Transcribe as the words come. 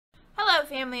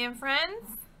family and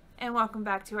friends, and welcome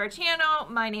back to our channel.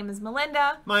 My name is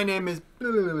Melinda. My name is...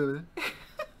 Well,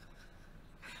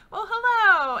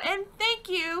 hello, and thank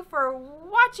you for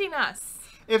watching us.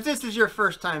 If this is your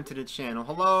first time to the channel,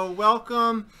 hello,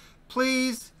 welcome.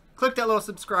 Please click that little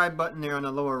subscribe button there on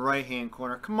the lower right-hand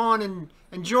corner. Come on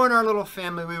and join our little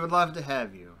family. We would love to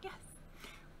have you. Yes.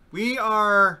 We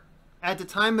are, at the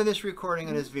time of this recording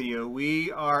of this video,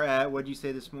 we are at, what did you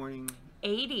say this morning?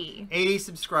 80. 80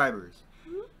 subscribers.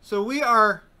 So we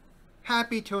are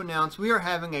happy to announce we are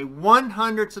having a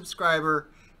 100 subscriber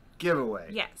giveaway.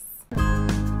 Yes.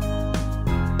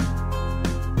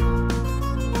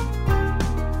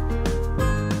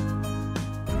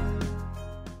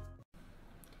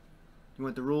 You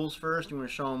want the rules first? You want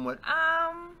to show them what?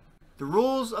 The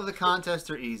rules of the contest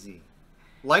are easy.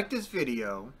 Like this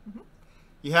video.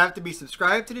 You have to be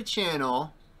subscribed to the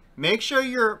channel. Make sure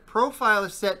your profile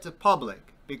is set to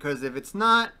public, because if it's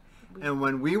not, and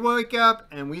when we wake up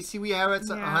and we see we have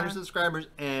 100 subscribers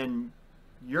and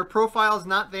your profile is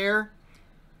not there,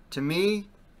 to me,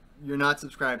 you're not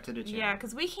subscribed to the channel. Yeah,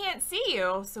 because we can't see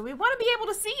you, so we want to be able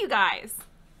to see you guys.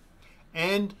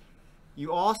 And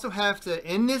you also have to,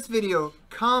 in this video,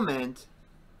 comment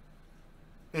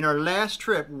in our last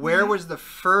trip, where was the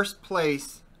first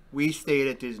place we stayed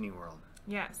at Disney World?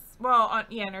 Yes. Well,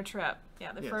 in our trip.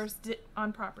 Yeah, the Yes. first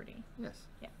on property. Yes.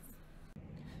 Yes.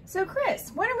 So,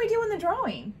 Chris, when are we doing the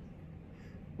drawing?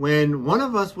 When one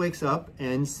of us wakes up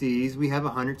and sees we have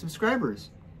 100 subscribers.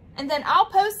 And then I'll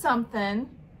post something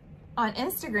on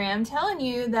Instagram telling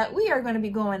you that we are going to be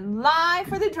going live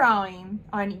for the drawing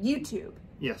on YouTube.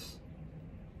 Yes.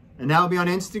 And that will be on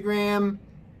Instagram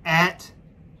at...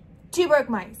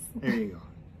 twobrokemice. There you go.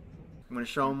 I'm going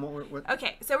to show them what...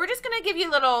 Okay, so we're just going to give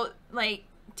you little, like,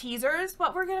 teasers,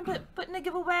 what we're going to put in the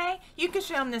giveaway. You can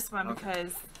show them this one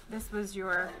because this was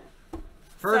your...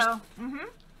 First... So,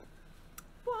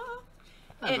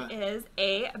 it is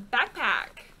a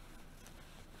backpack.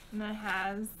 And it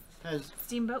has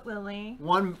Steamboat Willie.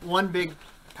 One big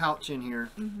pouch in here.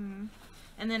 And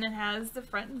then it has the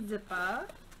front zipper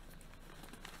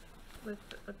with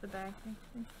the bag.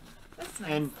 That's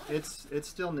nice. And it's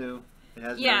still new. It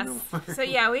has Yes. no new. So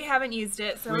yeah, we haven't used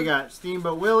it. So we got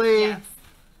Steamboat Willie, yes.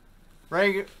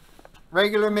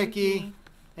 regular Mickey,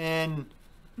 and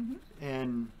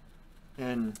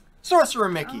Sorcerer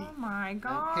Mickey. Oh my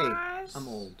gosh. Hey, I'm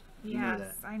old. You know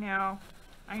that. I know.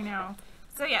 I know.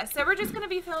 So yeah, so we're just going to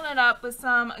be filling it up with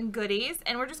some goodies,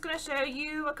 and we're just going to show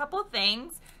you a couple of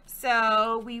things.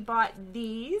 So we bought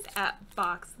these at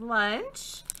Box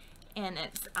Lunch, and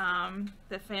it's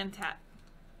the Fantasia.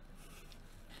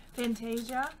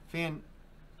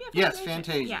 Yes,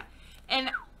 Fantasia. Yeah, and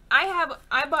I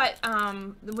bought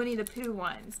the Winnie the Pooh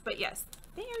ones, but yes,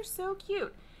 they are so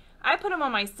cute. I put them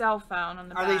on my cell phone on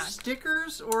the back. Are they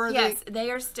stickers or are yes,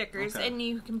 they are stickers, okay. and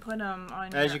you can put them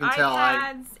on As your you can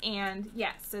iPads, and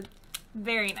yes, so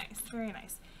very nice, very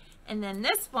nice. And then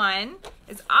this one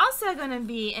is also going to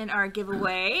be in our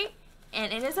giveaway,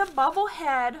 and it is a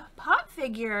bobblehead pop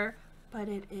figure, but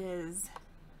it is,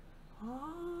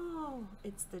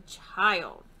 it's the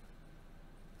child.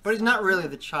 But he's not really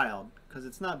the child, because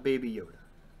it's not Baby Yoda.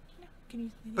 No, can you?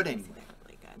 But anyway. See that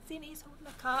really good. See, and he's holding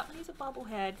the cup, and he's a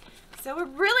bobblehead. So we're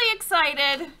really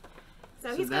excited.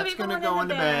 So he's going to be going in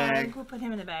the bag. We'll put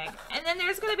him in the bag. And then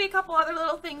there's going to be a couple other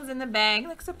little things in the bag,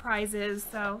 like surprises.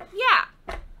 So, yeah.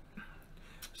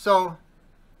 So,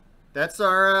 that's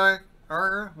our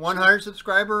 100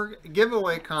 subscriber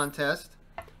giveaway contest.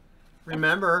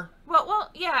 Remember... Well,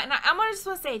 yeah, and I just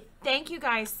want to say thank you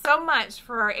guys so much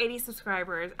for our 80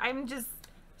 subscribers. We just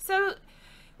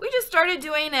started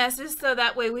doing this just so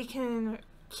that way we can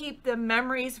keep the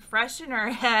memories fresh in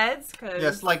our heads.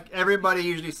 Yes, like everybody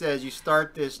usually says, you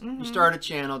start this, you start a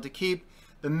channel to keep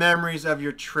the memories of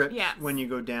your trips when you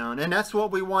go down. And that's what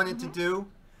we wanted to do.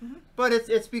 But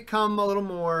it's become a little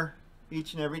more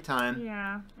each and every time.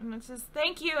 Yeah, and it's just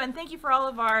thank you, and thank you for all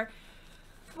of our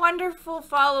wonderful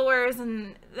followers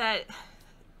and that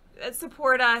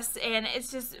support us, and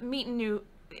it's just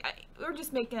we're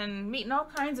just meeting all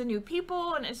kinds of new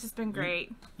people, and it's just been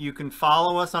great. You can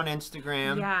follow us on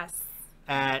Instagram. Yes.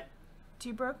 At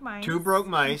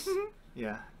twobrokemice.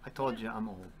 Yeah, I told you I'm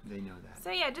old. They know that.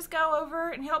 So yeah, just go over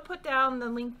and he'll put down the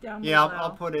link down below. Yeah,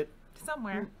 I'll put it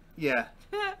somewhere. Yeah.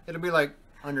 It'll be like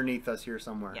underneath us here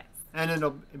somewhere. Yes. And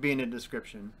it'll be in the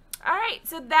description. All right,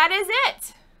 so that is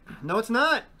it. No, it's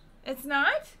not. It's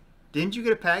not? Didn't you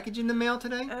get a package in the mail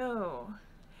today? Oh.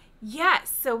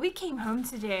 Yes, so we came home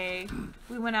today.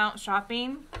 We went out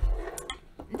shopping.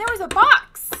 There was a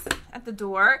box. at the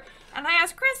door. And I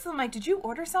asked Chris, I'm like, did you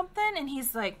order something? And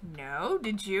he's like, no,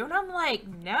 did you? And I'm like,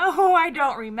 no, I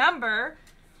don't remember.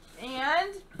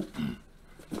 And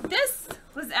this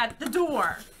was at the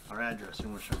door. Our address. You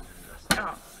want to show me the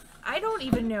address? Oh, I don't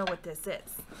even know what this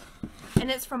is. And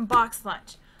it's from Box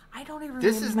Lunch. I don't even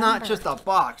remember. This is not just a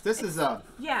box. This is a...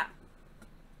 Yeah.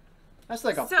 That's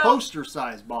like a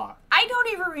poster-sized box. I don't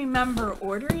even remember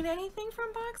ordering anything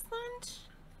from Box Lunch.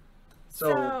 So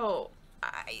we're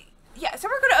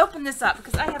going to open this up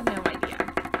because I have no idea.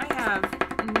 I have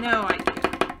no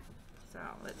idea. So,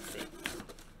 let's see.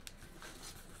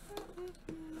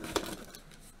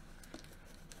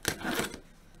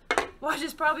 Watch,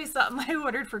 it's probably something I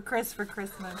ordered for Chris for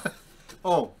Christmas.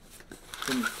 Oh.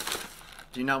 Then,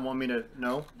 do you not want me to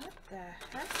know? What the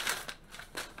heck?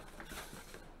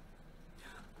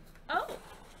 Oh.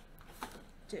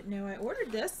 Didn't know I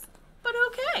ordered this, but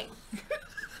okay.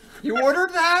 You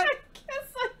ordered that? I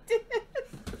guess I did.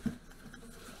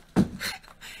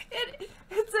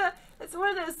 It's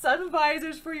one of those sun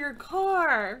visors for your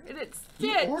car, and it's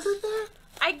stitched. You ordered that?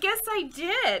 I guess I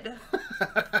did.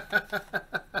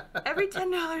 Every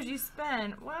 $10 you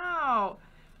spend. Wow.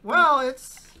 Well,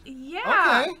 it's...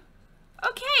 Yeah.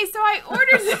 Okay, so I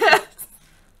ordered this.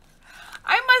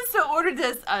 I must have ordered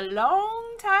this a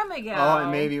long time ago. Oh,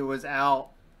 and maybe it was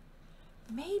out.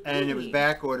 Maybe. And it was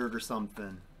back ordered or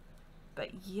something.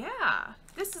 But yeah,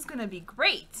 this is going to be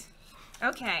great.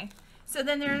 Okay, so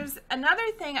then there's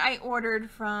another thing I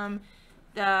ordered from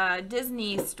the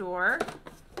Disney store.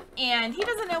 And he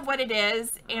doesn't know what it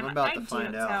is, and I'm about I to do.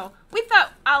 find out. So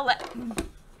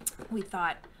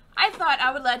I thought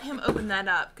I would let him open that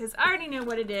up because I already know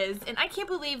what it is, and I can't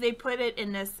believe they put it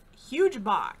in this huge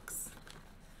box.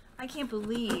 I can't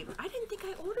believe. I didn't think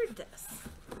I ordered this.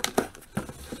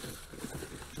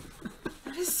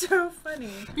 That is so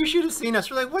funny. You should have seen us.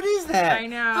 We're like, what is that? I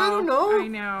know. I don't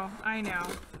know. I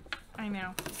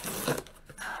know.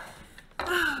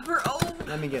 We're old.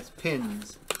 Let me guess.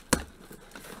 Pins.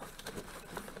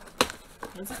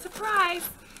 It's a surprise.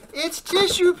 It's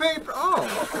tissue paper.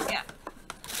 Oh. Yeah.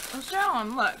 I'll show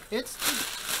him. Look. Look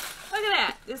at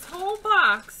that. This whole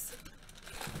box.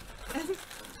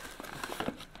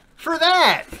 For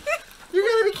that. You're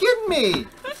going to be kidding me.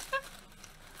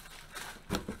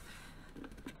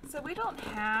 So we don't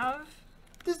have...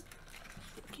 This...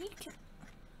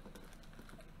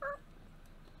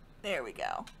 There we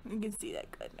go. You can see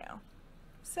that good now.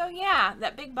 So yeah,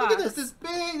 that big box. Look at this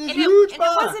big, this huge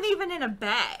box. And it wasn't even in a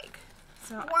bag.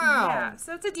 So, wow. Yeah,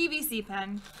 so it's a DVC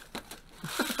pen.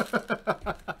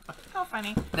 How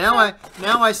funny. Now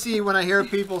I see when I hear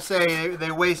people say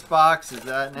they waste boxes.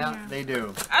 Now they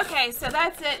do. Okay, so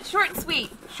that's it. Short and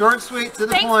sweet. Short and sweet, to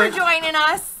the point. Thanks for joining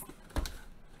us.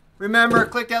 Remember,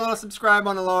 click that little subscribe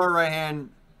on the lower right hand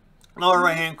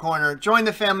corner. Join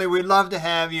the family. We'd love to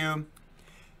have you.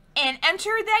 And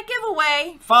enter that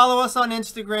giveaway. Follow us on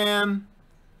Instagram.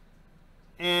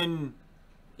 And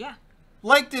yeah,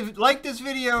 like this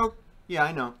video. Yeah,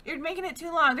 I know. You're making it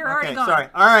too long. They're already gone. Sorry.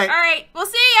 All right. All right. We'll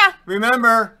see ya.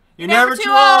 Remember, you're never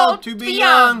too old to be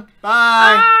young.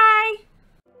 Bye. Bye.